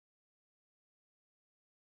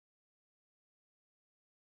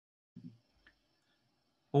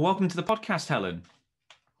Well, welcome to the podcast, Helen.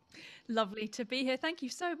 Lovely to be here. Thank you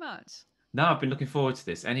so much. No, I've been looking forward to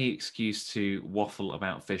this. Any excuse to waffle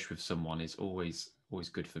about fish with someone is always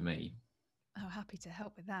good for me. Oh, happy to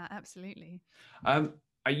help with that. Absolutely. Um,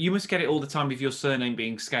 you must get it all the time with your surname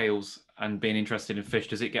being Scales and being interested in fish.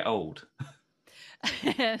 Does it get old?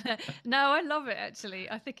 No, I love it actually.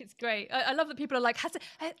 I think it's great. I love that people are like,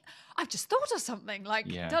 I've just thought of something like,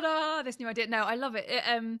 Yeah. ta-da, this new idea. No, I love it.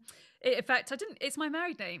 In fact, I didn't. It's my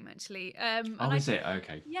married name actually. And Oh, is it?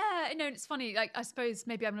 Okay. yeah, no, it's funny. Like, I suppose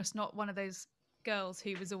maybe I'm just not one of those girls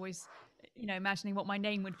who was always, imagining what my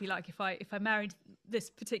name would be like if I married this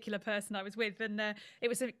particular person I was with. And it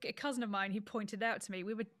was a cousin of mine who pointed out to me.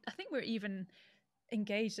 I think we were even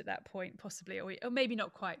engaged at that point, possibly, or maybe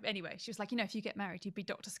not quite. Anyway, she was like, if you get married, you'd be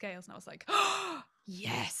Dr. Scales. And I was like, oh,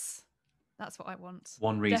 yes, that's what I want.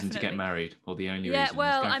 One reason to get Definitely. married, or the only Yeah, reason, is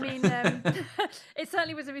well, go I for mean, it. it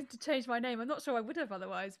certainly was a reason to change my name. I'm not sure I would have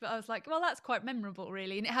otherwise, but I was like, well, that's quite memorable,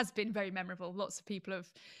 really. And it has been very memorable. Lots of people have,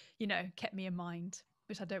 kept me in mind,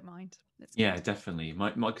 which I don't mind. It's Yeah, good. definitely.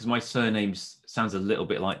 My surname sounds a little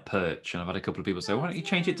bit like Perch, and I've had a couple of people It say, "Why don't does, you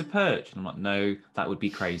change it to Perch?" And I'm like, "No, that would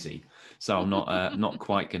be crazy." So I'm not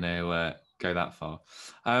quite going to go that far.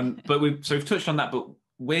 But we've touched on that. But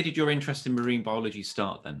where did your interest in marine biology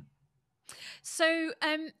start then? So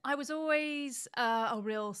I was always a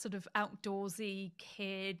real sort of outdoorsy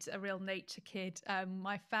kid, a real nature kid.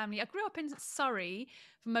 My family, I grew up in Surrey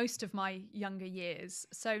for most of my younger years,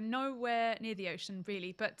 so nowhere near the ocean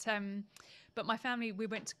really. But my family, we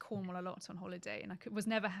went to Cornwall a lot on holiday, and was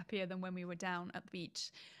never happier than when we were down at the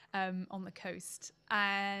beach on the coast.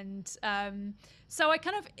 And so I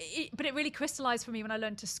but it really crystallized for me when I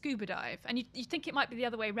learned to scuba dive. And you think it might be the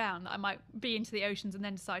other way around, that I might be into the oceans and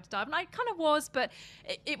then decide to dive. And I kind of was, but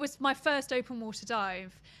it was my first open water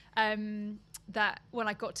dive that when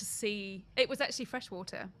I got to see, it was actually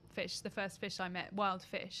freshwater fish, the first fish I met, wild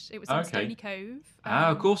fish. It was in Stony Okay. Cove. Ah,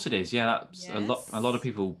 of course it is. Yeah, that's a lot. A lot of Yes.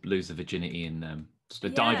 people lose their virginity in sort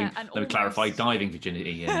of Yeah, diving. and Let me clarify: almost. diving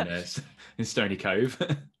virginity in in Stony Cove.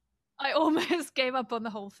 I almost gave up on the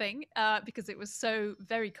whole thing because it was so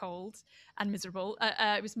very cold and miserable.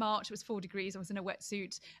 It was March, it was 4 degrees, I was in a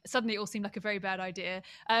wetsuit. Suddenly it all seemed like a very bad idea.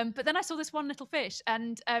 But then I saw this one little fish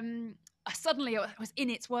and suddenly I was in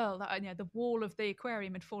its world. The wall of the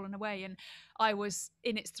aquarium had fallen away and I was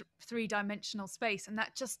in its three-dimensional space. And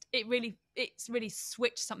that it's really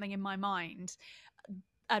switched something in my mind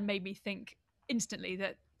and made me think instantly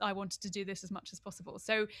that I wanted to do this as much as possible.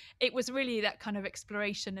 So it was really that kind of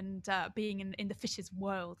exploration and being in the fish's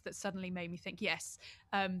world that suddenly made me think, yes,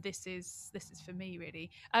 this is for me really.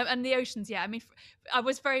 And the oceans, yeah. I mean, I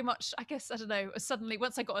was very much, I guess, I don't know. Suddenly,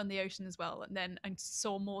 once I got on the ocean as well, and then I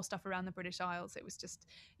saw more stuff around the British Isles, it was just,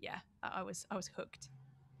 yeah, I was hooked.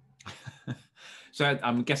 So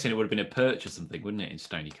I'm guessing it would have been a perch or something, wouldn't it, in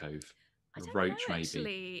Stony Cove? I A don't roach, know maybe.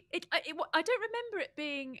 actually. I don't remember it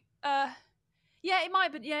being. Yeah, it might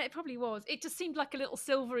have been. Yeah, it probably was. It just seemed like a little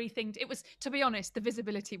silvery thing. It was, to be honest, the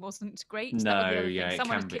visibility wasn't great. That was the No, other thing. yeah, it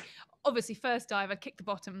Someone can had be. obviously first dive. I kicked the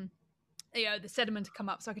bottom. The sediment had come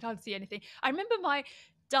up, so I could hardly see anything. I remember my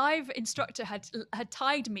dive instructor had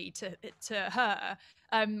tied me to her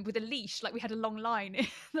with a leash, like we had a long line,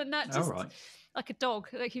 and that All just right. like a dog,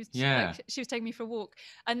 like he was Yeah, like she was taking me for a walk.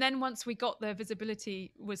 And then once we got the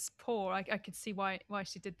visibility was poor, I could see why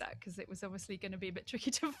she did that because it was obviously going to be a bit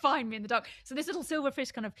tricky to find me in the dark. So this little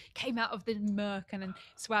silverfish kind of came out of the murk and then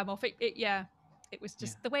swam off. Yeah, it was yeah,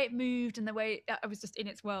 just the way it moved and the way I was just in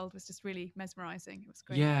its world was just really mesmerizing. It was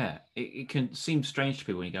great. yeah. It can seem strange to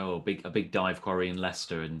people when you go, "Oh, a big dive quarry in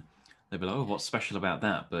Leicester," and they'll be like, "Oh, what's special about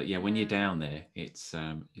that?" But yeah, when you're Yeah, down there, it's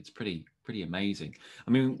pretty amazing. I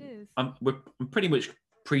it mean, is. I'm pretty much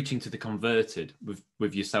preaching to the converted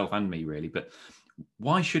with yourself and me, really. But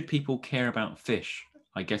why should people care about fish?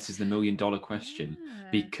 I guess is the $1 million question Yeah.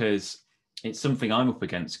 because it's something I'm up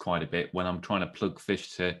against quite a bit when I'm trying to plug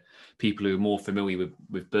fish to people who are more familiar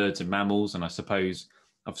with birds and mammals. And I suppose,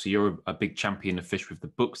 obviously, you're a big champion of fish with the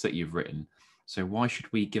books that you've written. So why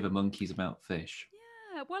should we give a monkeys about fish?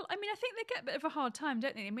 Yeah, well, I mean, I think they get a bit of a hard time,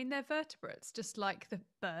 don't they? I mean, they're vertebrates, just like the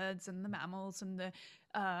birds and the mammals and the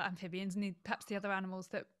amphibians and perhaps the other animals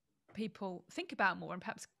that people think about more and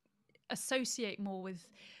perhaps associate more with,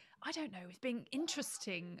 I don't know, with being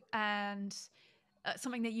interesting and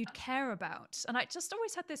something that you'd care about. And I just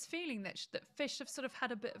always had this feeling that fish have sort of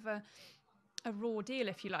had a bit of a raw deal,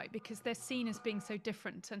 if you like, because they're seen as being so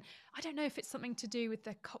different. And I don't know if it's something to do with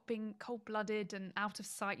their being cold-blooded and out of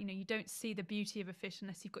sight. You don't see the beauty of a fish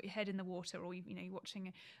unless you've got your head in the water, or you're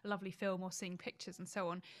watching a lovely film or seeing pictures and so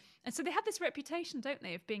on. And so they have this reputation, don't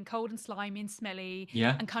they, of being cold and slimy and smelly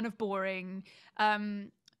Yeah, and kind of boring.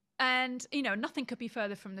 And, nothing could be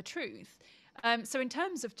further from the truth. So in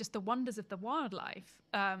terms of just the wonders of the wildlife,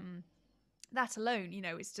 that alone,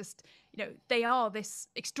 it's just, they are this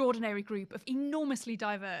extraordinary group of enormously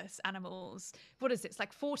diverse animals. What is it? It's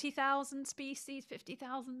like 40,000 species,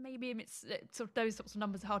 50,000 maybe. It's sort of, those sorts of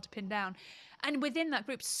numbers are hard to pin down. And within that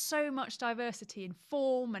group, so much diversity in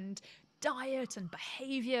form and diet and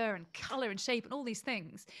behavior and color and shape and all these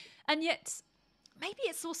things. And yet maybe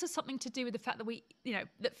it's also something to do with the fact that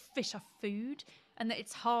that fish are food, and that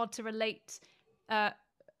it's hard to relate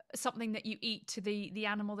something that you eat to the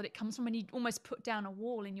animal that it comes from, and you almost put down a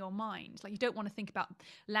wall in your mind. Like, you don't want to think about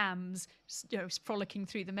lambs, frolicking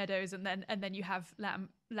through the meadows, and then you have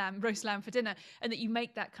roast lamb for dinner, and that you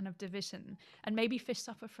make that kind of division. And maybe fish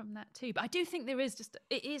suffer from that too. But I do think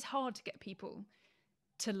it is hard to get people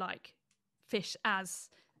to like fish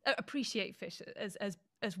appreciate fish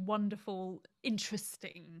as wonderful,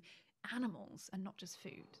 interesting animals and not just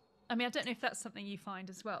food. I mean, I don't know if that's something you find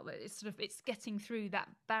as well, that it's getting through that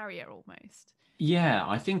barrier almost. Yeah,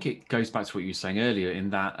 I think it goes back to what you were saying earlier, in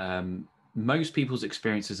that most people's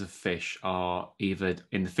experiences of fish are either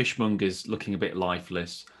in the fishmongers looking a bit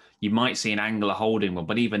lifeless. You might see an angler holding one,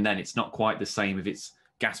 but even then, it's not quite the same if it's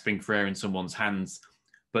gasping for air in someone's hands.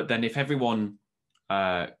 But then, if everyone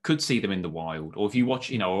could see them in the wild, or if you watch,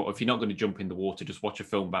 or if you're not going to jump in the water, just watch a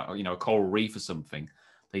film about, a coral reef or something,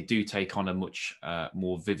 they do take on a much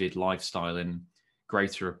more vivid lifestyle and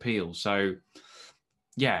greater appeal. So,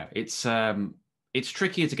 yeah, it's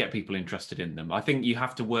trickier to get people interested in them. I think you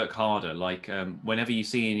have to work harder. Like whenever you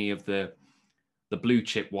see any of the blue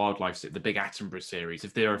chip wildlife, the big Attenborough series,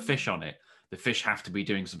 if there are fish on it, the fish have to be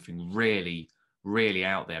doing something really, really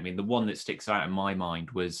out there. I mean, the one that sticks out in my mind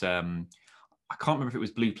was I can't remember if it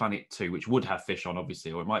was Blue Planet 2, which would have fish on,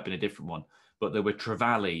 obviously, or it might have been a different one. But there were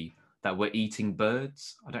trevally that were eating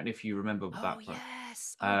birds. I don't know if you remember that. Oh, But,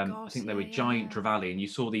 yes. Oh, gosh. I think they Yeah, were giant yeah. trevally, and you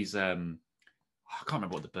saw these. I can't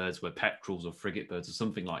remember what the birds were, petrels or frigate birds or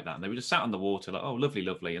something like that. And they were just sat on the water, like, oh, lovely,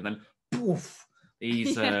 lovely. And then, poof,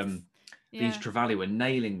 these Yes. these Yeah. trevally were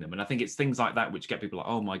nailing them. And I think it's things like that which get people like,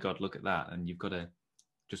 oh my god, look at that. And you've got to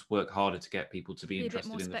just work harder to get people to be Be a bit interested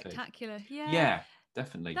more in the fish. spectacular. Yeah. Yeah,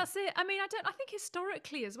 definitely. That's it. I mean, I think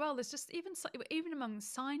historically as well, there's just even among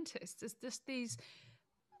scientists, there's just these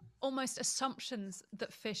almost assumptions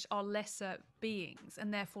that fish are lesser beings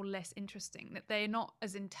and therefore less interesting, that they're not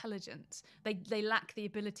as intelligent. They lack the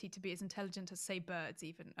ability to be as intelligent as, say, birds,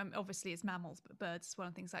 even obviously as mammals, but birds as well,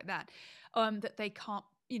 and things like that. That they can't,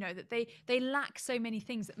 that they lack so many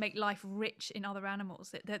things that make life rich in other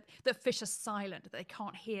animals. That fish are silent, that they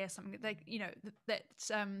can't hear something, that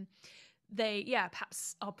they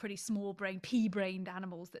perhaps are pretty small brain, pea-brained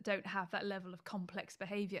animals that don't have that level of complex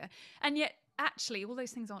behavior. And yet actually all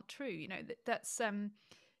those things aren't true.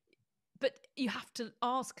 But you have to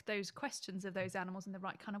ask those questions of those animals in the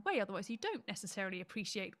right kind of way, otherwise you don't necessarily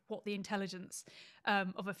appreciate what the intelligence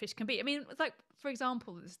of a fish can be. I mean, like, for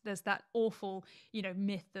example, there's that awful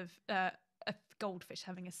myth of a goldfish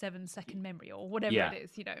having a 7-second memory, or whatever Yeah. it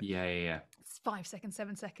is. Yeah. It's 5 seconds,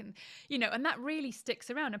 7 second, and that really sticks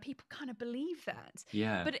around, and people kind of believe that.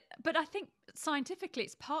 Yeah. But I think scientifically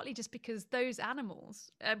it's partly just because those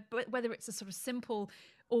animals, whether it's a sort of simple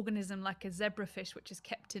organism like a zebrafish, which is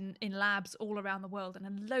kept in labs all around the world,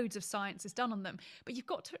 and loads of science is done on them, but you've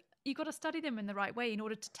got to study them in the right way in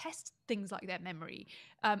order to test things like their memory.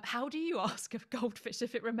 How do you ask a goldfish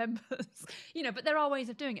if it remembers? But there are ways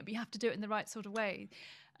of doing it, but you have to do it in the right sort of way.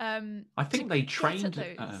 I think they trained.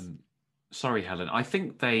 Sorry, Helen. I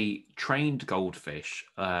think they trained goldfish.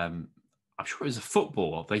 I'm sure it was a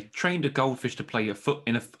football. They trained a goldfish to play a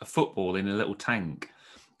football in a little tank,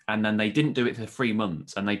 and then they didn't do it for 3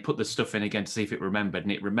 months, and they put the stuff in again to see if it remembered,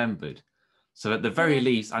 and it remembered. So at the very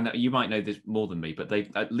least, I know you might know this more than me, but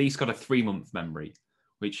they've at least got a 3-month memory,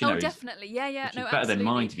 which definitely, which is better absolutely. than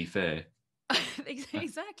mine, to be fair.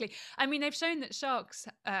 Exactly. I mean, they've shown that sharks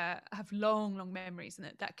have long memories,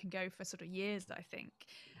 and that can go for sort of years, I think.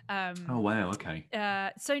 Oh wow, okay.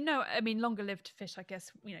 So no, I mean, longer lived fish, I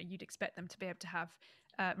guess, you'd expect them to be able to have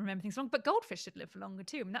remember things long, but goldfish should live for longer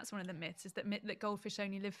too. I mean, that's one of the myths, is that goldfish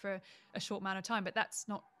only live for a short amount of time, but that's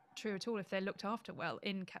not true at all. If they're looked after well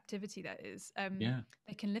in captivity, that is,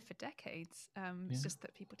 they can live for decades. It's just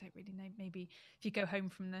that people don't really know. Maybe if you go home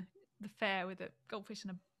from the fair with a goldfish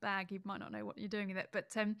in a bag, you might not know what you're doing with it.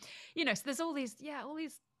 But so there's all these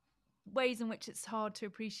ways in which it's hard to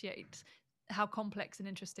appreciate how complex and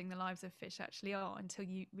interesting the lives of fish actually are until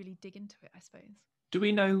you really dig into it, I suppose. Do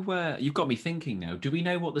we know? You've got me thinking now. Do we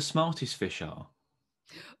know what the smartest fish are?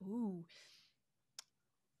 Ooh.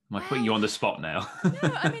 Am I putting Well, you on the spot now? no,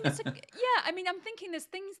 I mean, yeah, I mean, I'm thinking there's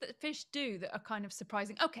things that fish do that are kind of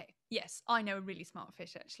surprising. Okay, yes, I know a really smart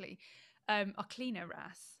fish actually. Are cleaner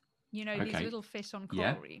wrasse. You know, these Okay. little fish on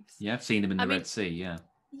Yeah. coral reefs. Yeah, I've seen them in I the mean, Red Sea. Yeah.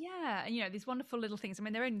 yeah, and, you know, these wonderful little things. I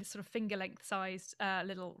mean, they're only this sort of finger-length sized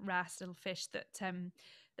little wrasse, little fish that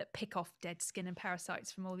pick off dead skin and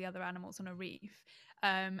parasites from all the other animals on a reef.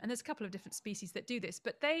 And there's a couple of different species that do this,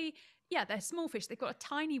 but they're small fish. They've got a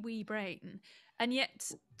tiny wee brain, and yet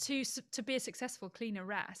to be a successful cleaner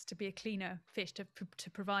wrasse, to be a cleaner fish, to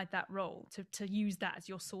provide that role, to use that as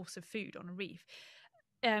your source of food on a reef,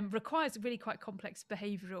 requires really quite complex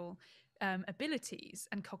behavioural abilities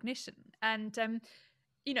and cognition. And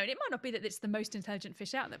you know, it might not be that it's the most intelligent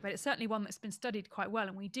fish out there, but it's certainly one that's been studied quite well.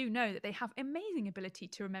 And we do know that they have amazing ability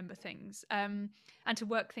to remember things and to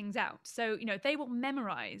work things out. So, you know, they will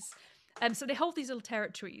memorize. So they hold these little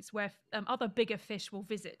territories where other bigger fish will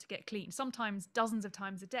visit to get clean, sometimes dozens of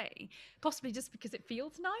times a day, possibly just because it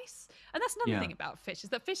feels nice. And that's another Yeah. thing about fish,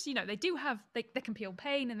 is that fish, you know, they can feel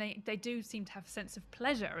pain, and they do seem to have a sense of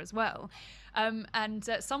pleasure as well. And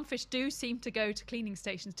some fish do seem to go to cleaning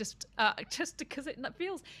stations just because it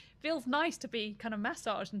feels nice to be kind of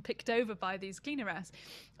massaged and picked over by these cleaner wrasse.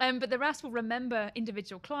 But the wrasse will remember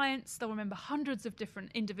individual clients. They'll remember hundreds of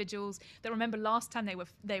different individuals. They'll remember last time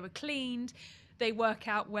they were cleaned. They work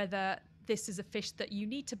out whether this is a fish that you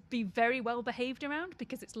need to be very well behaved around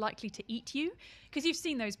because it's likely to eat you. Because you've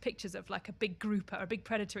seen those pictures of like a big grouper, a big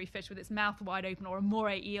predatory fish with its mouth wide open, or a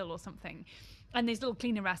moray eel or something. And these little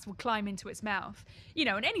cleaner wrasse will climb into its mouth. You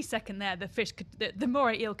know, and any second there, the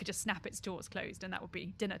moray eel could just snap its jaws closed, and that would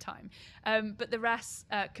be dinner time. But the wrasse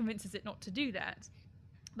convinces it not to do that,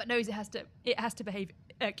 but knows it has to behave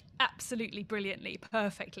absolutely brilliantly,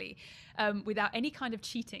 perfectly, without any kind of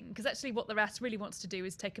cheating. Because actually, what the wrasse really wants to do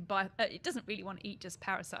is take a bite. It doesn't really want to eat just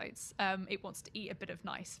parasites. It wants to eat a bit of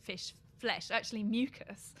nice fish flesh, actually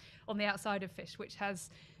mucus on the outside of fish, which has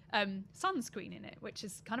sunscreen in it, which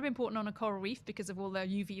is kind of important on a coral reef because of all the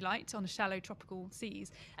UV light on the shallow tropical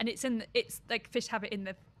seas. And it's like fish have it in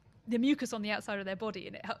the mucus on the outside of their body,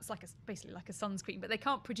 and it helps basically like a sunscreen, but they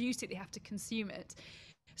can't produce it, they have to consume it.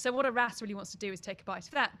 So what a wrasse really wants to do is take a bite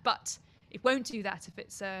of that, but it won't do that if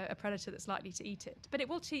it's a predator that's likely to eat it. But it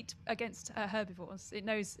will cheat against herbivores. It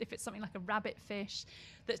knows if it's something like a rabbit fish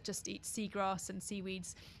that just eats seagrass and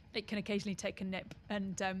seaweeds, it can occasionally take a nip.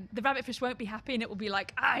 And the rabbit fish won't be happy, and it will be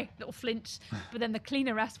like, "Aye," it'll flinch. But then the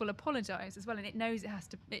cleaner wrasse will apologise as well, and it knows it has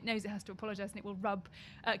to apologise, and it will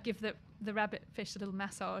give the rabbit fish a little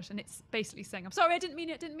massage, and it's basically saying, "I'm sorry, I didn't mean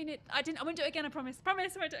it. I won't do it again. I promise. I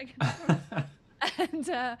won't do it again." I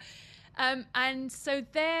promise. And so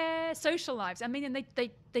their social lives, I mean, and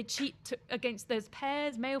they cheat against those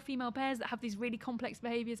pairs, male-female pairs that have these really complex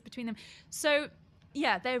behaviours between them. So,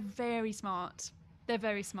 yeah, they're very smart. They're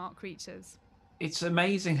very smart creatures. It's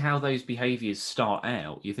amazing how those behaviours start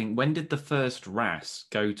out. You think, when did the first wrasse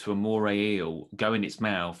go to a moray eel, go in its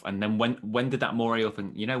mouth, and then when did that moray eel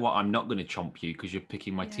think, you know what, I'm not going to chomp you because you're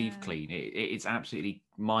picking my teeth clean? It's absolutely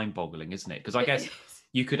mind-boggling, isn't it? Because I guess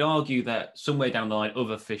you could argue that somewhere down the line,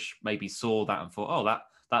 other fish maybe saw that and thought, oh,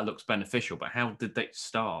 that looks beneficial. But how did they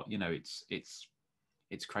start? You know,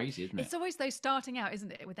 it's crazy, isn't it? It's always those starting out,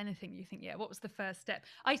 isn't it? With anything, you think, yeah, what was the first step?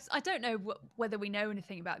 I don't know whether we know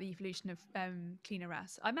anything about the evolution of cleaner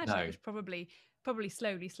wrasse. I imagine it was probably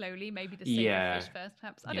slowly, maybe the safer fish first,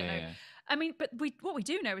 perhaps. I don't know. Yeah. I mean, but what we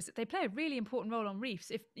do know is that they play a really important role on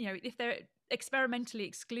reefs. If they're experimentally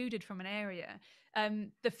excluded from an area,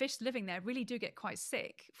 the fish living there really do get quite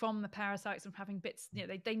sick from the parasites and having bits. You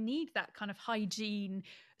know, they need that kind of hygiene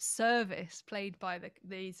service played by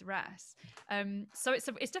these wrasse. So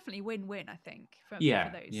it's definitely win-win, I think. For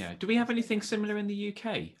those. Yeah. Do we have anything similar in the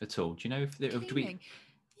UK at all? Do you know if do we? Yeah,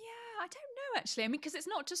 I don't know actually. I mean, because it's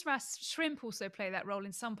not just wrasse. Shrimp also play that role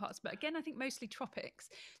in some parts, but again, I think mostly tropics.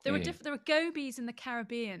 There are gobies in the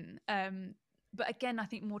Caribbean. But again, I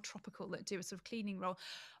think more tropical that do a sort of cleaning role.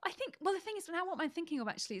 I think, well, the thing is, now what I'm thinking of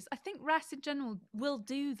actually is I think wrasse in general will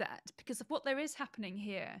do that because of what there is happening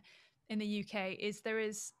here in the UK is there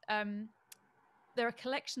are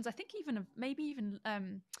collections, I think maybe even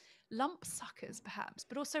lump suckers perhaps,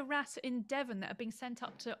 but also wrasse in Devon that are being sent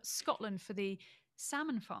up to Scotland for the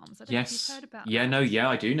salmon farms. I don't know if you've heard about that.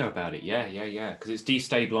 I do know about it. Yeah. Because it's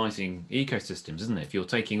destabilizing ecosystems, isn't it? If you're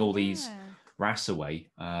taking all these wrasse away,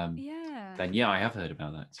 then I have heard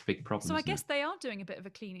about that. It's a big problem. So I guess they are doing a bit of a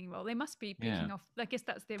cleaning role. They must be picking off. I guess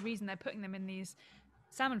that's the reason they're putting them in these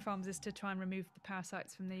salmon farms, is to try and remove the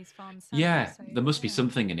parasites from these farms. So, there must be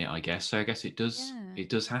something in it, I guess. So I guess it does. It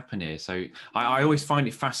does happen here. So I always find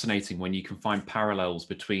it fascinating when you can find parallels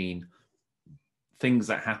between things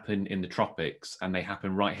that happen in the tropics and they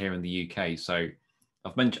happen right here in the UK. So I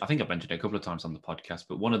think I've mentioned it a couple of times on the podcast,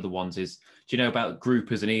 but one of the ones is, do you know about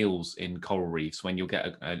groupers and eels in coral reefs? When you'll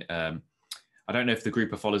get I don't know if the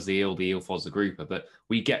grouper follows the eel follows the grouper, but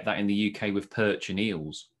we get that in the UK with perch and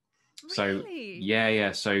eels. So Really?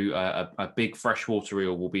 yeah. So a big freshwater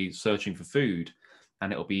eel will be searching for food,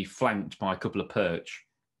 and it'll be flanked by a couple of perch.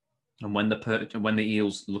 And when the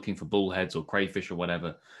eel's looking for bullheads or crayfish or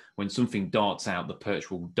whatever, when something darts out, the perch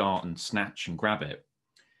will dart and snatch and grab it,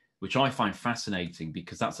 which I find fascinating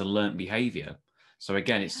because that's a learnt behavior. So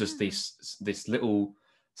again, it's just Yeah. this little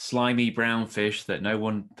slimy brown fish that no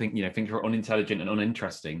one thinks are unintelligent and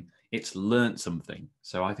uninteresting. It's learnt something.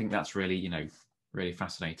 So I think that's really really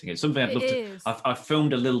fascinating. It's something I'd It love to. is. I've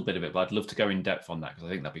filmed a little bit of it, but I'd love to go in depth on that because I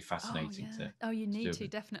think that'd be Oh fascinating yeah. to Oh, you need do a to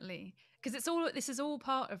bit. definitely, because this is all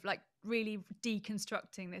part of like really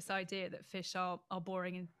deconstructing this idea that fish are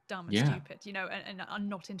boring and dumb and Yeah. stupid, and are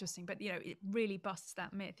not interesting. But it really busts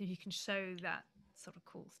that myth if you can show that sort of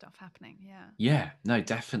cool stuff happening. Yeah. Yeah, no,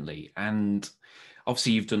 definitely. And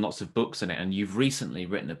obviously you've done lots of books on it, and you've recently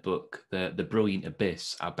written a book, The Brilliant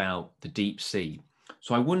Abyss, about the deep sea.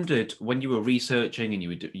 So I wondered, when you were researching and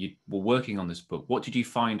you were working on this book, what did you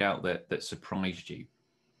find out that surprised you?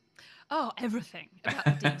 Oh, everything about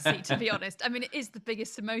the deep sea, to be honest. I mean, it is the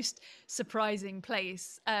biggest and most surprising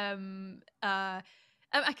place.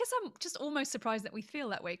 I guess I'm just almost surprised that we feel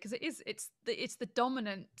that way because it's the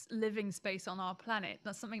dominant living space on our planet.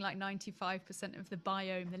 That's something like 95% of the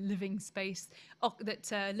biome, the living space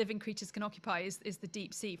that living creatures can occupy is the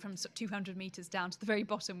deep sea, from sort of 200 meters down to the very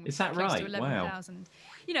bottom, Is that close to right? Wow. 11,000.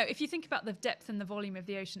 If you think about the depth and the volume of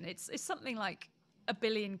the ocean, it's something like a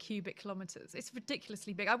billion cubic kilometers. It's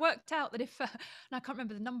ridiculously big. I worked out that and I can't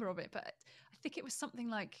remember the number of it, but I think it was something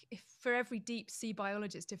like, if for every deep sea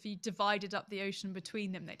biologist, if you divided up the ocean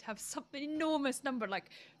between them, they'd have some enormous number,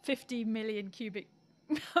 like 50 million cubic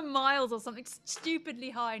miles or something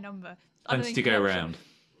stupidly high number. I don't Plenty to think go I'm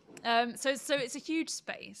sure. around. So it's a huge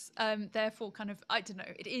space. Therefore, kind of, I don't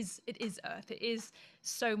know. It is Earth. It is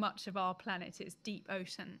so much of our planet. It's deep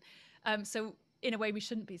ocean. So in a way, we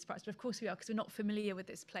shouldn't be surprised, but of course we are, because we're not familiar with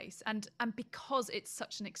this place, and because it's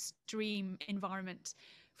such an extreme environment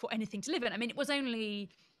for anything to live in. I mean, it was only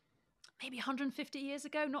maybe 150 years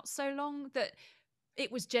ago, not so long, that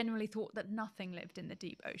it was generally thought that nothing lived in the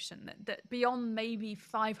deep ocean. That beyond maybe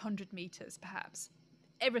 500 meters, perhaps,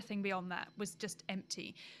 everything beyond that was just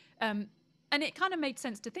empty. And it kind of made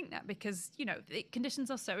sense to think that, because the conditions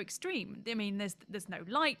are so extreme. I mean, there's no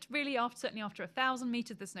light really, certainly after 1,000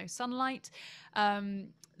 meters. There's no sunlight.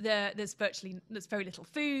 There's very little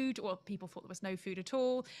food, or people thought there was no food at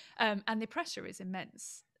all, and the pressure is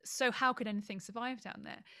immense. So how could anything survive down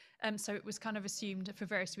there? So it was kind of assumed for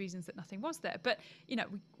various reasons that nothing was there. But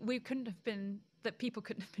we couldn't have been that people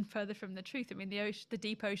couldn't have been further from the truth. I mean, the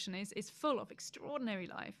deep ocean is full of extraordinary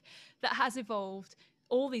life that has evolved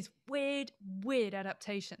all these weird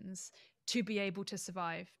adaptations to be able to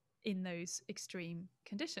survive in those extreme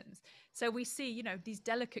conditions. So we see, these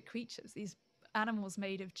delicate creatures, these animals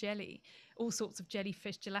made of jelly, all sorts of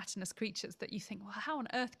jellyfish, gelatinous creatures that you think, well, how on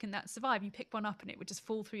earth can that survive? You pick one up and it would just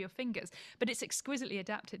fall through your fingers. But it's exquisitely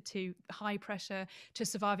adapted to high pressure, to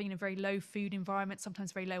surviving in a very low food environment,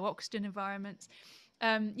 sometimes very low oxygen environments.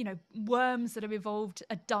 Worms that have evolved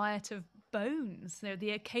a diet of bones.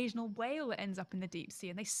 The occasional whale that ends up in the deep sea,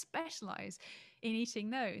 and they specialize in eating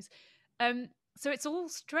those. So it's all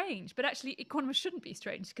strange, but actually economists shouldn't be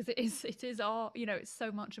strange, because it is our, it's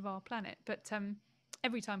so much of our planet. But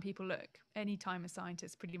every time people look, any time a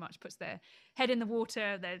scientist pretty much puts their head in the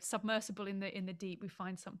water, they're submersible in the deep, we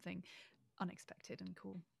find something unexpected and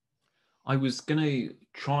cool. I was going to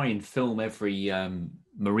try and film every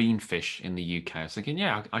marine fish in the UK. I was thinking,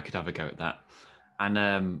 yeah, I could have a go at that.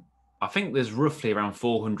 And I think there's roughly around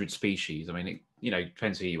 400 species. I mean, it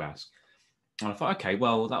depends who you ask. And I thought, okay,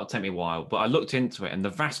 well, that'll take me a while. But I looked into it, and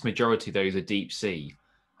the vast majority of those are deep sea.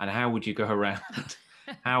 And how would you go around?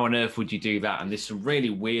 How on earth would you do that? And there's some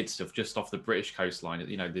really weird stuff just off the British coastline.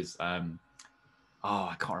 There's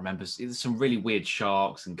I can't remember. There's some really weird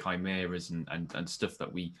sharks and chimeras and stuff that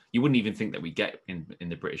you wouldn't even think that we get in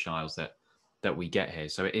the British Isles that we get here.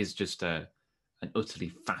 So it is just an utterly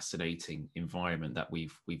fascinating environment that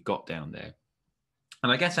we've got down there.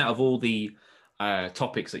 And I guess out of all the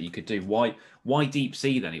topics that you could do, why deep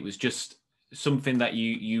sea then? It was just something that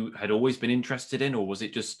you had always been interested in, or was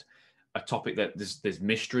it just a topic that there's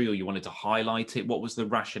mystery, or you wanted to highlight it? What was the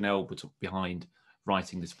rationale behind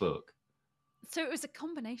writing this book? So it was a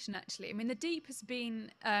combination, actually. I mean, the deep has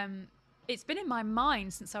been it's been in my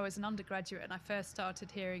mind since I was an undergraduate and I first started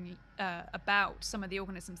hearing about some of the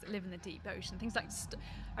organisms that live in the deep ocean. Things like,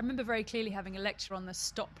 I remember very clearly having a lecture on the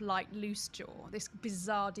stoplight loose jaw, this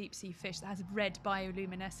bizarre deep sea fish that has red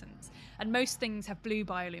bioluminescence. And most things have blue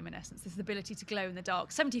bioluminescence, this ability to glow in the dark.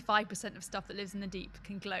 75% of stuff that lives in the deep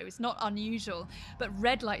can glow. It's not unusual, but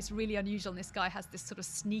red light's really unusual. And this guy has this sort of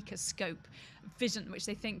sneaker scope vision, which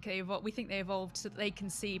we think they evolved so that they can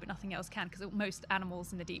see, but nothing else can, because most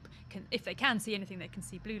animals in the deep can, if they can see anything, they can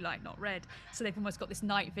see blue light, not red. So they've almost got this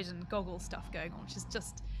night vision goggle stuff going on, which is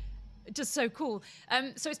just so cool.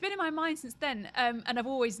 So it's been in my mind since then, and I've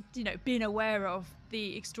always, been aware of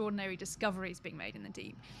the extraordinary discoveries being made in the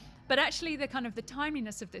deep. But actually, the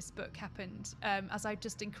timeliness of this book happened as I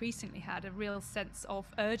just increasingly had a real sense of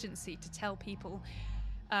urgency to tell people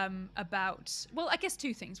about, well, I guess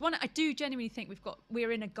two things. One, I do genuinely think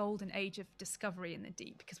we're in a golden age of discovery in the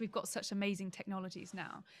deep, because we've got such amazing technologies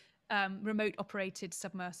now. Remote operated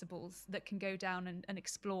submersibles that can go down and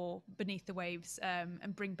explore beneath the waves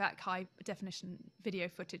and bring back high definition video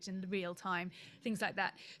footage in real time, things like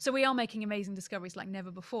that. So we are making amazing discoveries like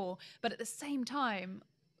never before. But at the same time,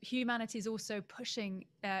 humanity is also pushing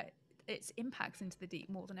its impacts into the deep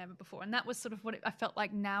more than ever before. And that was sort of what I felt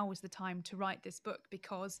like now was the time to write this book,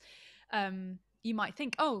 because you might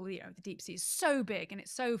think, the deep sea is so big and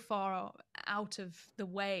it's so far out of the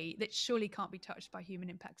way that surely can't be touched by human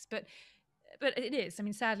impacts. But it is. I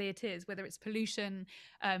mean, sadly, it is, whether it's pollution,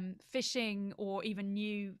 fishing, or even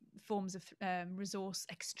new forms of resource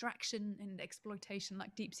extraction and exploitation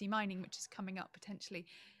like deep sea mining, which is coming up potentially.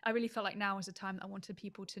 I really felt like now was a time that I wanted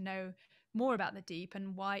people to know more about the deep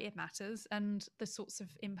and why it matters and the sorts of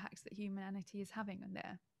impacts that humanity is having on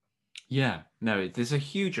there. Yeah, no, there's a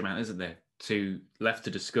huge amount, isn't there, left to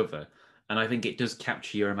discover. And I think it does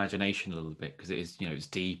capture your imagination a little bit, because it is, it's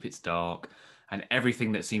deep, it's dark, and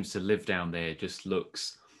everything that seems to live down there just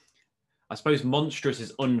looks, I suppose monstrous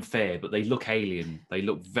is unfair, but they look alien. They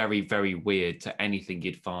look very, very weird to anything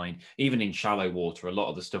you'd find. Even in shallow water, a lot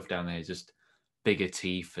of the stuff down there is just bigger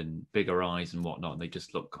teeth and bigger eyes and whatnot. And they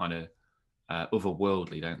just look kind of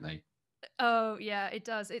otherworldly, don't they? Oh, yeah, it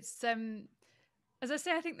does. It's, as I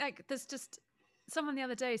say, I think like there's just, someone the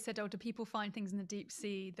other day said, do people find things in the deep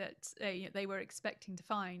sea that they were expecting to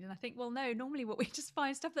find? And I think, well, no, normally what we just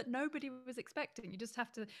find stuff that nobody was expecting. You just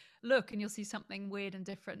have to look and you'll see something weird and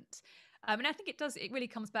different. And I think it really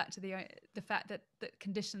comes back to the fact that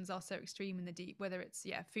conditions are so extreme in the deep, whether it's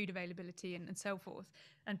food availability and so forth,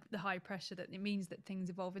 and the high pressure, that it means that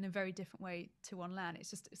things evolve in a very different way to on land.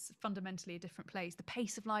 It's fundamentally a different place. The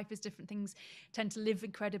pace of life is different. Things tend to live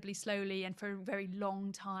incredibly slowly and for a very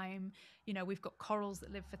long time. We've got corals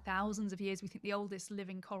that live for thousands of years. We think the oldest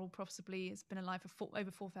living coral possibly has been alive for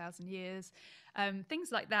over 4,000 years.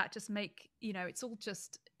 Things like that just make,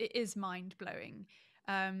 it is mind-blowing.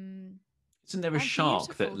 Isn't there a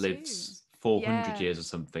shark that lives 400 years or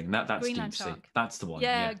something? That's Greenland deep sea. shark. That's the one.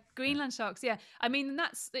 Yeah, Greenland sharks. Yeah, I mean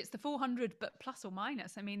it's the 400, but plus or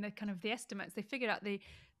minus. I mean, the estimates. They figured out they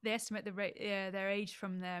estimate their age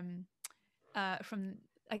from them from,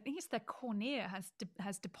 I think it's their cornea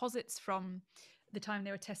has deposits from the time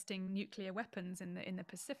they were testing nuclear weapons in the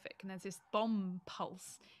Pacific, and there's this bomb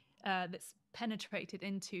pulse that's penetrated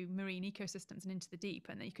into marine ecosystems and into the deep,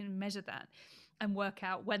 and you can measure that and work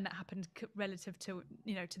out when that happened relative to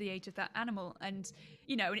to the age of that animal. And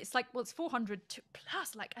and it's like, well, it's 400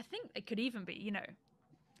 plus, like I think it could even be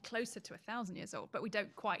closer to 1,000 years old, but we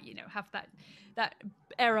don't quite have that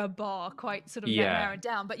error bar quite sort of narrowed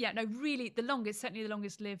down. But really certainly the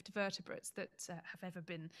longest lived vertebrates that have ever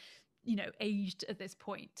been aged at this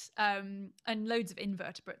point, and loads of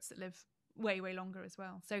invertebrates that live way longer as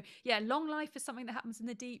well. So long life is something that happens in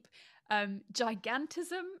the deep.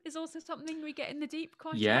 Gigantism is also something we get in the deep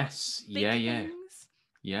quite a lot. Things.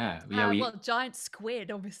 Well, giant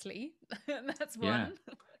squid, obviously. That's one.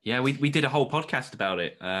 We did a whole podcast about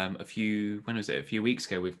it a few weeks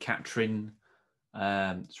ago with Katrin.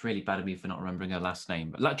 It's really bad of me for not remembering her last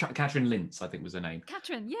name, but Katrin Lintz, I think was her name.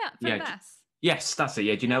 Katrin, from Mass. Yes, that's it.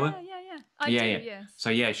 Yeah, do you know her? Yeah. I do. Yes.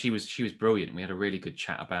 So she was brilliant. We had a really good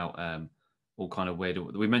chat about all kind of weird.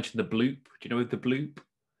 We mentioned the bloop. Do you know the bloop?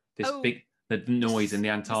 The noise in the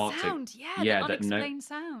Antarctic. Sound, the unexplained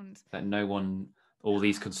sound. That no one. All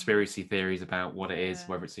these conspiracy theories about what it is,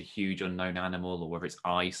 whether it's a huge unknown animal or whether it's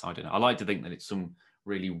ice. I don't know. I like to think that it's some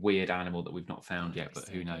really weird animal that we've not found yet, but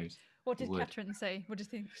who knows? What did Katrin say? What do you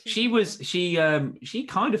think? She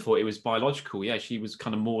kind of thought it was biological. Yeah, she was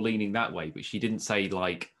kind of more leaning that way, but she didn't say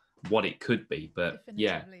like what it could be. But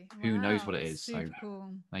who knows what it is? So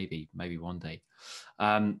cool. maybe one day.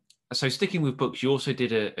 So sticking with books, you also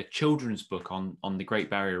did a children's book on the Great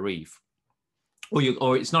Barrier Reef.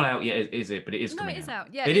 or it's not out yet, is it? But it is No, it coming is out.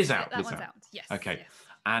 out. Yeah, It is out. that It's one's out. out. Yes, Okay. yes.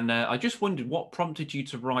 And I just wondered what prompted you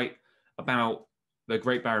to write about the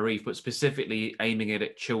Great Barrier Reef, but specifically aiming it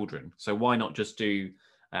at children. So why not just do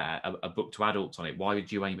a book to adults on it? Why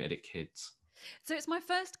did you aim it at kids? So it's my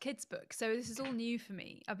first kids book, so this is all new for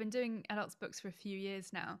me. I've been doing adults books for a few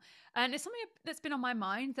years now, and it's something that's been on my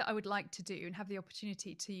mind that I would like to do and have the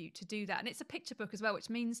opportunity to do that. And it's a picture book as well,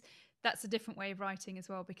 which means that's a different way of writing as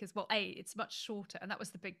well. Because well, it's much shorter, and that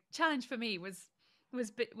was the big challenge for me was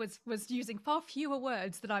using far fewer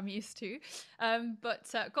words than I'm used to, but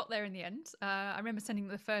got there in the end. I remember sending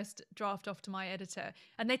the first draft off to my editor,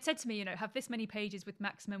 and they'd said to me, have this many pages with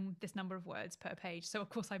maximum this number of words per page. So of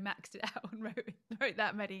course I maxed it out and wrote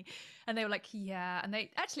that many, and they were like, yeah, and they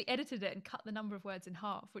actually edited it and cut the number of words in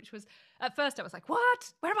half, which was at first I was like, what?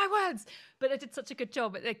 Where are my words? But they did such a good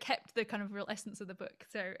job. They kept the kind of real essence of the book,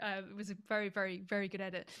 so it was a very, very, very good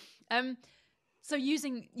edit. So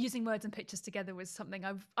using words and pictures together was something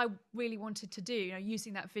I really wanted to do.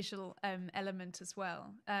 Using that visual element as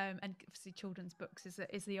well, and obviously children's books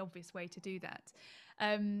is the obvious way to do that.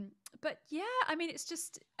 But yeah, I mean, it's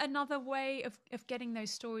just another way of getting those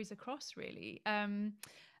stories across, really.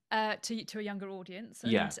 To a younger audience,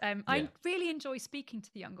 Yeah. and I really enjoy speaking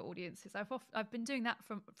to the younger audiences. I've been doing that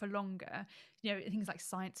for longer, things like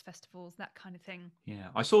science festivals, that kind of thing. Yeah,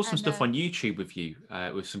 I saw some And stuff on YouTube with you,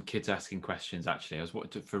 with some kids asking questions. Actually, I was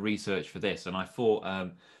watching for research for this, and I thought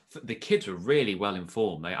the kids were really well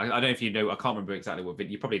informed. I don't know if you know. I can't remember exactly what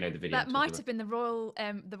video. You probably know the video. that might have been the Royal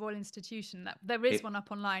Institution. That there is one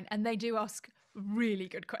up online, and they do ask really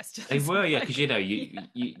good questions. They were, yeah, Like, because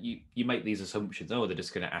you make these assumptions. Oh, they're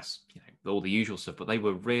just going to ask all the usual stuff, but they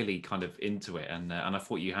were really kind of into it, and I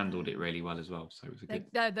thought you handled it really well as well. So it was a good.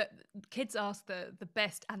 the kids ask the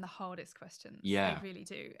best and the hardest questions. Yeah. They really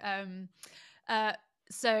do.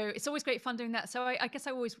 So it's always great fun doing that. So I guess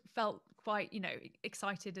I always felt quite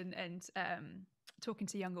excited and talking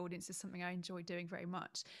to young audiences is something I enjoy doing very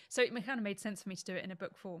much. So it kind of made sense for me to do it in a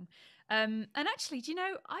book form. And actually, do you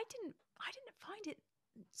know, I didn't find it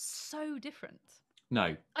so different.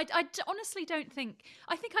 No. I honestly don't think.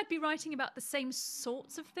 I think I'd be writing about the same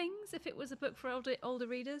sorts of things if it was a book for older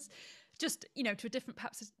readers, just to a different,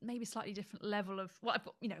 perhaps maybe slightly different level of. Well, I've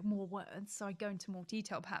got more words, so I go into more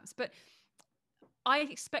detail perhaps, but I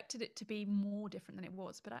expected it to be more different than it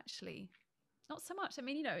was, but actually, not so much. I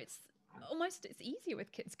mean, it's easier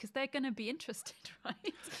with kids because they're going to be interested, right?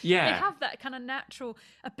 Yeah. They have that kind of natural,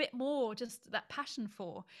 a bit more, just that passion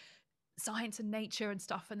for science and nature and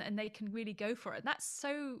stuff, and they can really go for it. And that's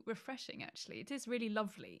so refreshing, actually. It is really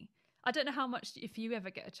lovely. I don't know how much, if you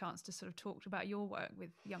ever get a chance to sort of talk about your work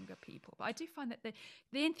with younger people, but I do find that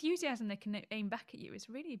the enthusiasm they can aim back at you is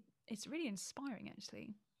it's really inspiring,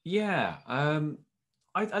 actually. Yeah.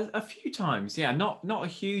 A few times, yeah, not a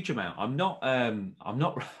huge amount. I'm not I'm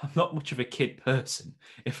not much of a kid person,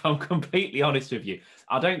 if I'm completely honest with you.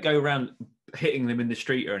 I don't go around hitting them in the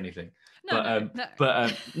street or anything. No.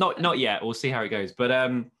 But not yet. We'll see how it goes. But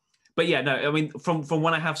yeah, no. I mean, from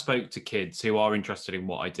when I have spoke to kids who are interested in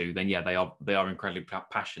what I do, then yeah, they are incredibly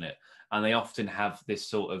passionate, and they often have this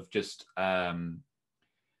sort of just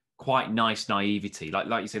quite nice naivety.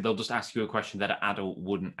 Like you said, they'll just ask you a question that an adult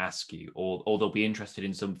wouldn't ask you, or they'll be interested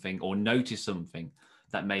in something or notice something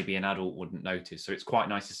that maybe an adult wouldn't notice. So it's quite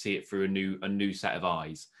nice to see it through a new set of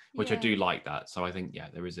eyes, which I do like that. So I think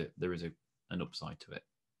there is an upside to it.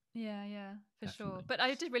 Yeah, for Definitely. sure. But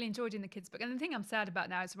I did really enjoy doing the kids' book. And the thing I'm sad about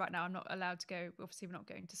now is right now I'm not allowed to go. Obviously, we're not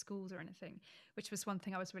going to schools or anything, which was one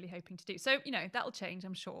thing I was really hoping to do. So, that'll change,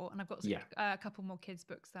 I'm sure. And I've got a couple more kids'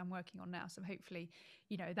 books that I'm working on now. So hopefully,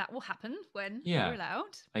 that will happen when we're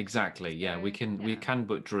allowed. Exactly. Yeah, So, we can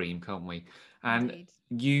but dream, can't we? And indeed.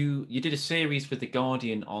 you did a series with The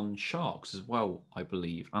Guardian on sharks as well, I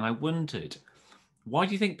believe. And I wondered, why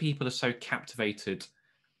do you think people are so captivated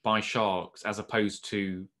by sharks as opposed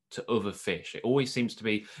to other fish? It always seems to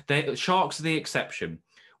be sharks are the exception.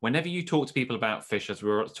 Whenever you talk to people about fish, as we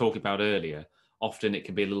were talking about earlier, often it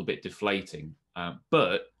can be a little bit deflating.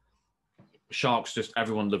 But sharks, just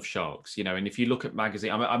everyone loves sharks, And if you look at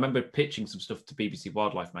magazine, I remember pitching some stuff to BBC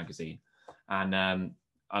Wildlife magazine, and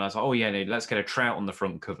I was like, oh yeah, no, let's get a trout on the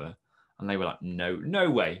front cover. And they were like, no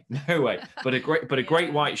way, no way. But a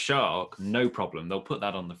great white shark, no problem. They'll put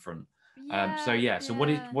that on the front. So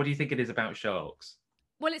what do you think it is about sharks?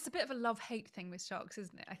 Well, it's a bit of a love-hate thing with sharks,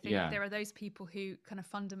 isn't it? I think there are those people who kind of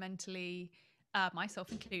fundamentally,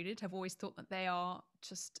 myself included, have always thought that they are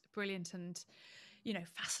just brilliant and,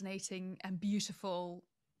 fascinating and beautiful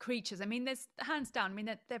creatures. I mean, there's hands down. I mean,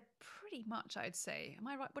 they're pretty much, I'd say. Am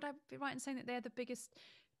I right? Would I be right in saying that they're the biggest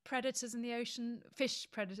predators in the ocean? Fish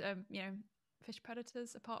predator, fish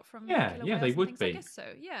predators apart from Yeah, killer yeah, they whales and would things? I be. guess so.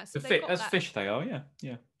 Yeah. So The they've got as that. fish they are, yeah,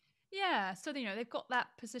 yeah. Yeah. So they've got that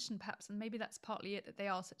position perhaps, and maybe that's partly it, that they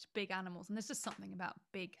are such big animals. And there's just something about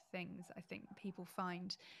big things I think people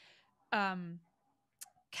find um,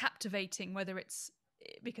 captivating, whether it's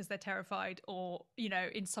because they're terrified or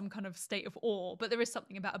in some kind of state of awe. But there is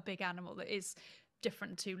something about a big animal that is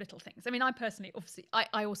different to little things. I mean, I personally, obviously,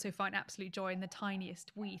 I also find absolute joy in the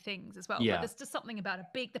tiniest wee things as well. But Yeah. there's just something about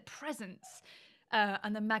the presence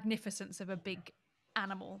and the magnificence of a big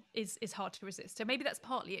animal is hard to resist. So maybe that's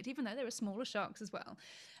partly it, even though there are smaller sharks as well.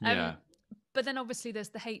 Yeah. But then obviously there's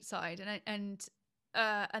the hate side, and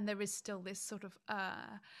there is still this sort of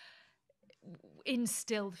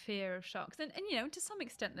instilled fear of sharks, and to some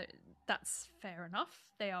extent that's fair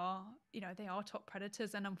enough. They are top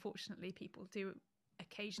predators, and unfortunately people do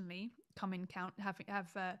occasionally have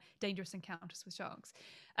dangerous encounters with sharks,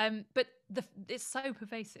 but it's so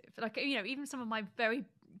pervasive. Like, even some of my very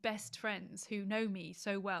best friends who know me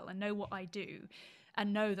so well and know what I do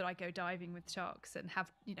and know that I go diving with sharks and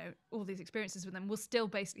have all these experiences with them will still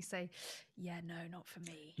basically say, yeah, no, not for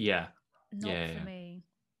me. Yeah. Not Yeah, for yeah. me.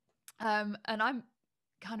 And I'm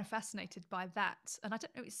kind of fascinated by that. And I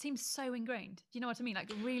don't know, it seems so ingrained. Do you know what I mean?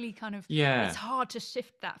 Like, really kind of, Yeah. it's hard to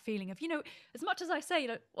shift that feeling of, as much as I say,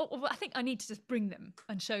 I think I need to just bring them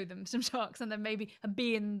and show them some sharks and then maybe and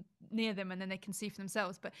be near them and then they can see for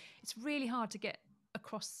themselves. But it's really hard to get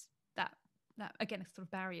across that again, a sort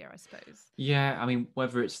of barrier, I suppose. Yeah, I mean,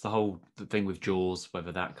 whether it's the thing with Jaws,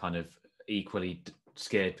 whether that kind of equally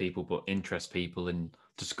scared people but interest people, and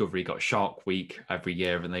Discovery got Shark Week every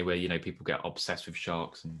year, and they were, people get obsessed with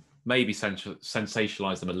sharks and maybe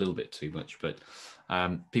sensationalize them a little bit too much, but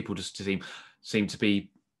people just seem to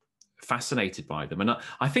be fascinated by them. And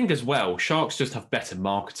I think as well, sharks just have better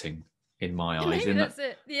marketing in my eyes. Maybe that's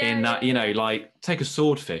it. Yeah, in that, yeah. like take a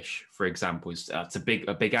swordfish for example. It's a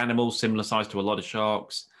big animal, similar size to a lot of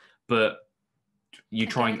sharks, but you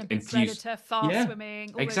try Again, and a big infuse. predator, fast Yeah,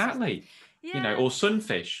 swimming, all those sorts of things. exactly. Yeah. Or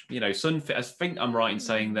sunfish. Sunfish. I think I'm right in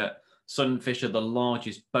saying that sunfish are the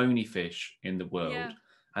largest bony fish in the world, Yeah,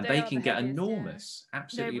 and they they are the can get heaviest. Yeah, enormous, they're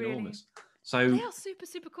absolutely really. enormous. So They are super,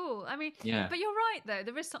 super cool. I mean, yeah, but you're right though.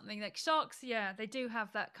 There is something like sharks. Yeah, they do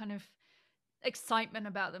have that kind of excitement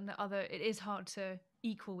about them that it is hard to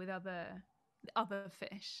equal with other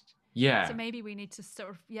fish. So yeah. maybe we need to sort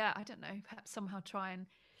of, I don't know, perhaps somehow try and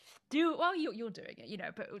do, well, you're doing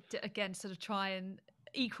it, but again, sort of try and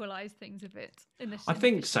equalize things a bit in the I in the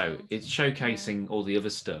think fishing so. world. It's Yeah. showcasing all the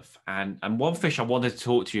other stuff, and one fish I wanted to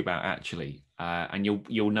talk to you about actually, and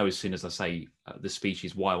you'll know as soon as I say the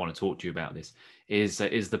species why I want to talk to you about this is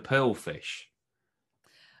the pearlfish.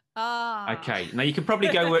 Ah. Okay, now you can probably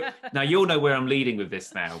now you'll know where I'm leading with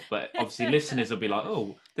this now, but obviously listeners will be like,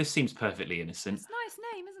 oh, this seems perfectly innocent. It's a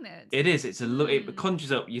nice name, isn't it? It is. It's it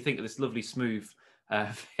conjures up. You think of this lovely smooth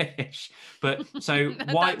fish, but so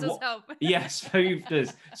why? That does help. Yes, smooth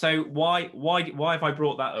does. So why have I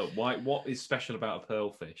brought that up? What is special about a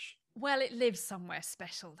pearlfish? Well, it lives somewhere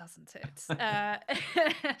special, doesn't it?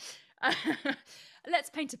 Let's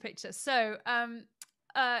paint a picture. So,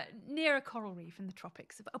 near a coral reef in the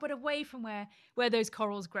tropics, but away from where those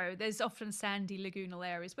corals grow, there's often sandy lagoonal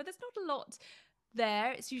areas where there's not a lot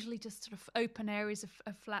there. It's usually just sort of open areas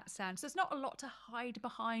of flat sand. So there's not a lot to hide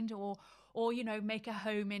behind or make a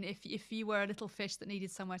home in if you were a little fish that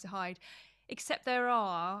needed somewhere to hide. Except there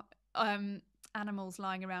are animals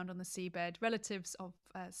lying around on the seabed, relatives of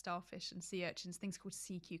starfish and sea urchins, things called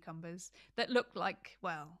sea cucumbers that look like,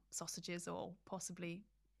 well, sausages or possibly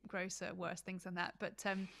grosser, worse things than that. But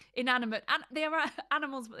inanimate, and they are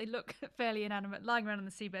animals, but they look fairly inanimate, lying around on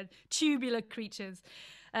the seabed, tubular creatures.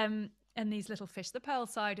 And these little fish, the pearl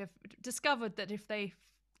side, have discovered that if they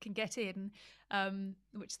can get in,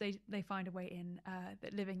 which they find a way in,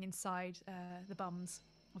 that living inside the bums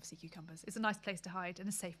of sea cucumbers is a nice place to hide and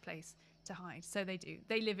a safe place to hide. So they do.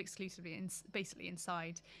 They live exclusively basically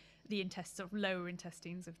inside the sort of lower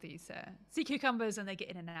intestines of these sea cucumbers, and they get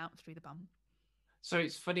in and out through the bum. So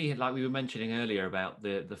it's funny, like we were mentioning earlier about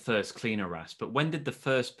the first cleaner wrasse, but when did the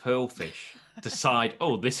first pearlfish decide,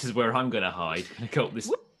 oh, this is where I'm going to hide? Going to go up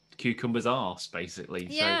this cucumber's arse, basically.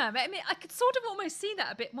 Yeah, I mean, I could sort of almost see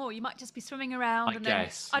that a bit more. You might just be swimming around, and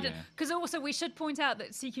guess, then I don't, because also we should point out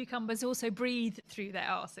that sea cucumbers also breathe through their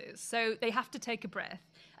arses, so they have to take a breath.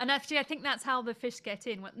 And actually, I think that's how the fish get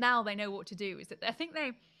in. Now they know what to do. Is that I think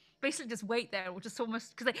they basically just wait there, or just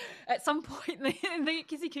almost because at some point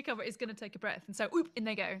the sea cucumber is going to take a breath, and so in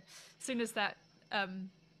they go as soon as that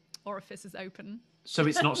orifice is open. So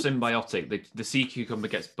it's not symbiotic. The sea cucumber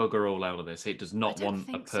gets bugger all out of this. It does I not don't want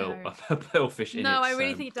a think pearl so. a pearlfish in No, I its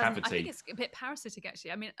really think it doesn't. I think cavity. it's a bit parasitic,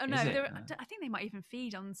 actually. I mean, oh Is no, it? I think they might even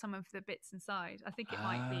feed on some of the bits inside. I think it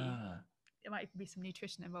might be. Ah, It might even be some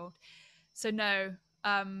nutrition involved. So no,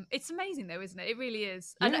 it's amazing though, isn't it? It really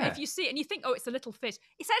is. And if yeah, you see it and you think, oh, it's a little fish,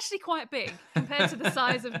 it's actually quite big compared to the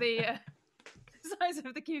size of the size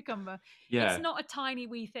of the cucumber. It's yeah, not a tiny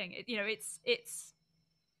wee thing.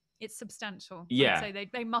 It's substantial. I'd yeah. say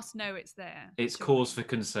they must know it's there. It's cause Surely, for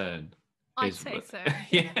concern. I'd Is say so.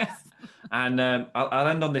 yeah. Yes. And I'll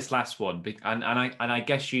end on this last one, and I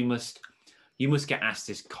guess you must get asked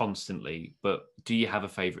this constantly. But do you have a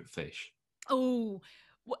favorite fish? Oh,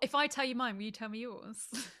 if I tell you mine, will you tell me yours?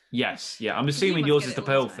 Yes, yeah. I'm Because you assuming must yours get is it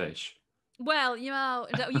the all the time. pearlfish. Well, you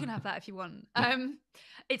can have that if you want.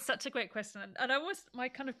 It's such a great question, and I always my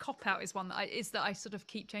kind of cop out is one that I sort of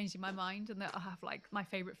keep changing my mind, and that I have like my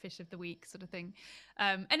favorite fish of the week sort of thing.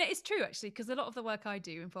 And it is true actually, because a lot of the work I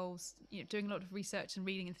do involves doing a lot of research and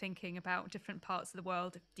reading and thinking about different parts of the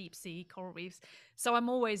world, deep sea, coral reefs. So I'm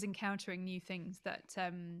always encountering new things that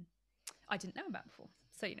I didn't know about before.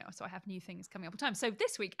 So so I have new things coming up all the time. So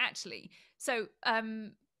this week actually,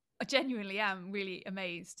 I genuinely am really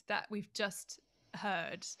amazed that we've just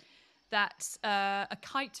heard that a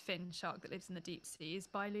kite fin shark that lives in the deep sea is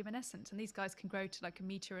bioluminescent, and these guys can grow to like a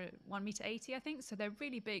meter, 1 meter 80, I think. So they're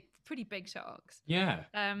really big, pretty big sharks, Yeah.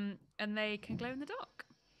 and they can glow in the dark.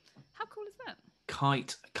 How cool is that?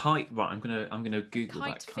 Kite. Right. I'm gonna Google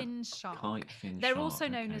Kite that. fin shark. Kite fin They're shark. also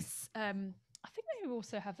known Okay. as I think they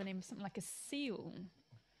also have the name of something like a seal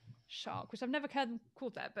shark, which I've never heard them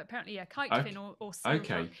called that, but apparently, yeah, kite fin Okay. or seal shark.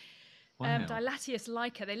 Okay. Wow. Dilatius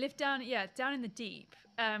lyca. They live down in the deep,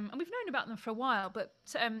 and we've known about them for a while. But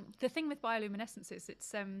the thing with bioluminescence is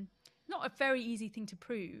it's not a very easy thing to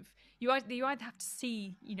prove. You either have to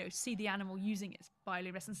see the animal using its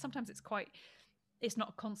bioluminescence. Sometimes it's not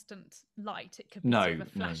a constant light. It could be sort of No. a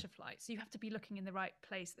No. flash of light. So you have to be looking in the right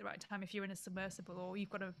place at the right time if you're in a submersible or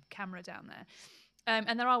you've got a camera down there.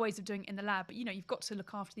 And there are ways of doing it in the lab, but you've got to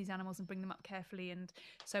look after these animals and bring them up carefully and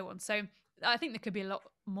so on. So I think there could be a lot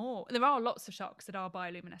more. There are lots of sharks that are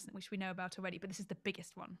bioluminescent, which we know about already, but this is the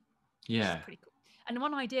biggest one, which is Yeah. pretty cool. And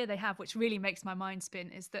one idea they have, which really makes my mind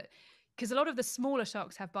spin, is that because a lot of the smaller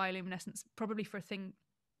sharks have bioluminescence, probably for a thing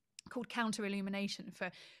called counter illumination,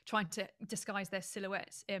 for trying to disguise their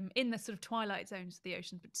silhouettes in the sort of twilight zones of the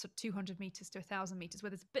ocean, but sort of 200 meters to 1,000 meters, where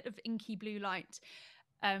there's a bit of inky blue light.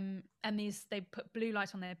 And they put blue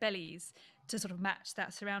light on their bellies to sort of match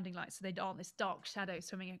that surrounding light, so they aren't this dark shadow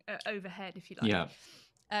swimming overhead, if you like. Yeah.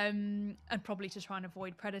 And probably to try and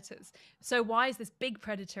avoid predators. So why is this big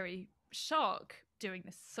predatory shark doing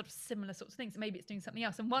this sort of similar sorts of things? Maybe it's doing something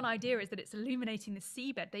else. And one idea is that it's illuminating the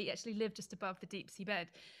seabed. They actually live just above the deep sea bed.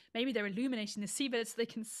 Maybe they're illuminating the seabed so they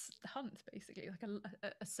can hunt, basically,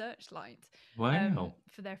 like a searchlight Wow.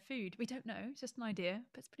 for their food. We don't know. It's just an idea,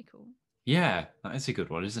 but it's pretty cool. Yeah, that is a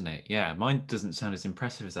good one, isn't it? Yeah, mine doesn't sound as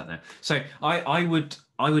impressive as that now. So I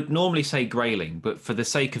would normally say grayling, but for the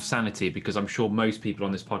sake of sanity, because I'm sure most people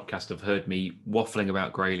on this podcast have heard me waffling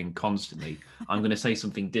about grayling constantly, I'm going to say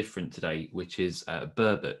something different today, which is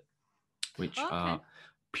burbot, which Okay. are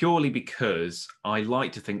purely because I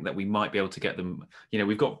like to think that we might be able to get them.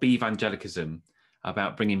 We've got Beevangelicism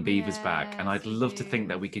about bringing beavers back, and Yes, I'd we love to think do.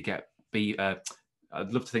 that we could get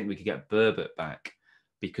I'd love to think we could get burbot back,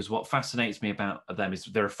 because what fascinates me about them is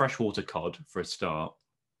they're a freshwater cod for a start.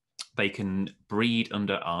 They can breed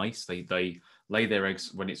under ice. They lay their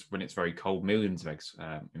eggs when it's very cold, millions of eggs,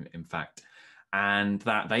 in fact. And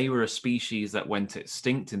that they were a species that went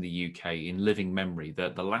extinct in the UK in living memory. The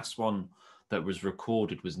last one that was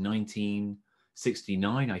recorded was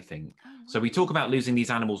 1969, I think. Oh, So we talk wow. about losing these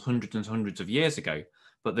animals hundreds and hundreds of years ago,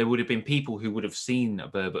 but there would have been people who would have seen a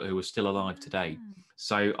burbot who are still alive today. Ah.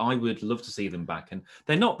 So I would love to see them back. And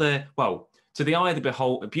they're not the, well, to the eye of the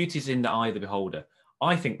beholder, beauty's in the eye of the beholder.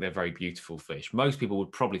 I think they're very beautiful fish. Most people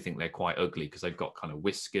would probably think they're quite ugly because they've got kind of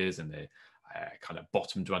whiskers and they're kind of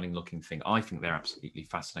bottom dwelling looking thing. I think they're absolutely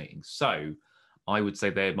fascinating. So I would say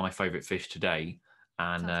they're my favorite fish today.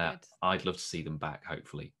 And Sounds good. I'd love to see them back,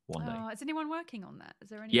 hopefully, one day. Is anyone working on that? Is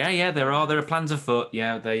there any Yeah, there are plans? plans afoot.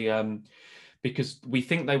 Yeah, they because we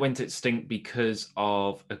think they went extinct because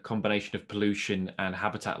of a combination of pollution and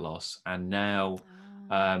habitat loss, and now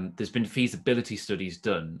there's been feasibility studies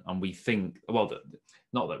done, and we think, well,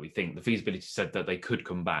 not that we think, the feasibility said that they could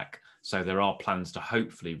come back. So there are plans to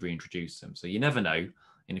hopefully reintroduce them. So you never know.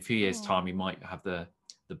 In a few years' time, we might have the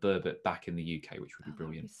burbot back in the UK, which would be That would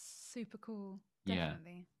brilliant. be super cool. Yeah.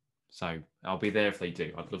 Definitely. So I'll be there if they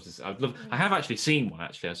do. I'd love to. I'd love. I Brilliant. have actually seen one.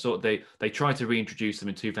 Actually, I saw they tried to reintroduce them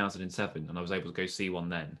in 2007, and I was able to go see one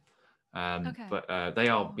then. Okay. But they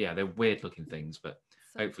are, Oh, yeah, they're weird looking things, but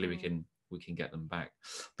so hopefully cool. we can get them back.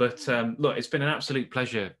 But Yeah. look, it's been an absolute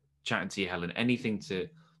pleasure chatting to you, Helen. Anything to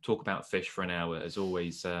talk about fish for an hour is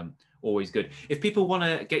always always good. If people want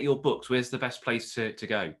to get your books, where's the best place to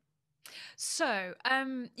go? So,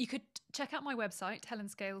 you could check out my website,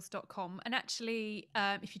 helenscales.com. And actually,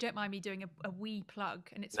 if you don't mind me doing a wee plug,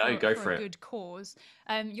 and it's No, go for a for it. good cause,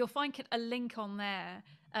 you'll find a link on there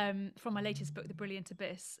from my latest book, The Brilliant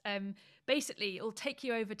Abyss. Basically, it'll take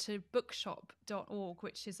you over to bookshop.org,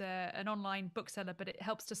 which is an online bookseller, but it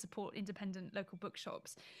helps to support independent local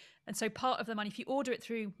bookshops. And so part of the money, if you order it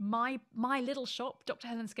through my little shop, Dr.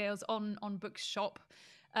 Helen Scales on Bookshop,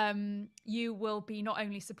 you will be not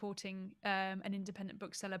only supporting an independent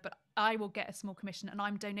bookseller, but I will get a small commission, and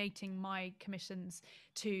I'm donating my commissions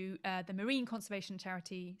to the marine conservation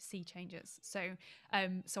charity Sea Changers. So,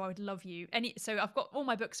 so I would love you. So I've got all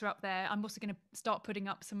my books are up there. I'm also going to start putting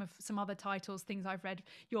up some other titles, things I've read.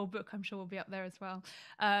 Your book, I'm sure, will be up there as well.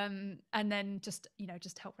 And then just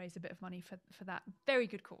help raise a bit of money for that very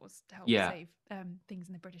good cause to help Yeah. save things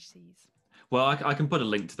in the British seas. Well, I can put a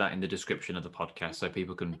link to that in the description of the podcast so Okay,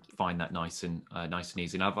 people can thank you. find that nice and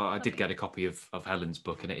easy. And I did Lovely. get a copy of Helen's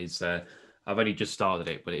book, and it is. I've only just started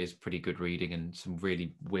it, but it is pretty good reading and some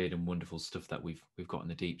really weird and wonderful stuff that we've got in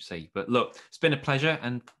the deep sea. But look, it's been a pleasure,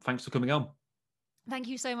 and thanks for coming on. Thank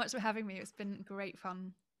you so much for having me. It's been great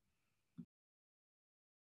fun.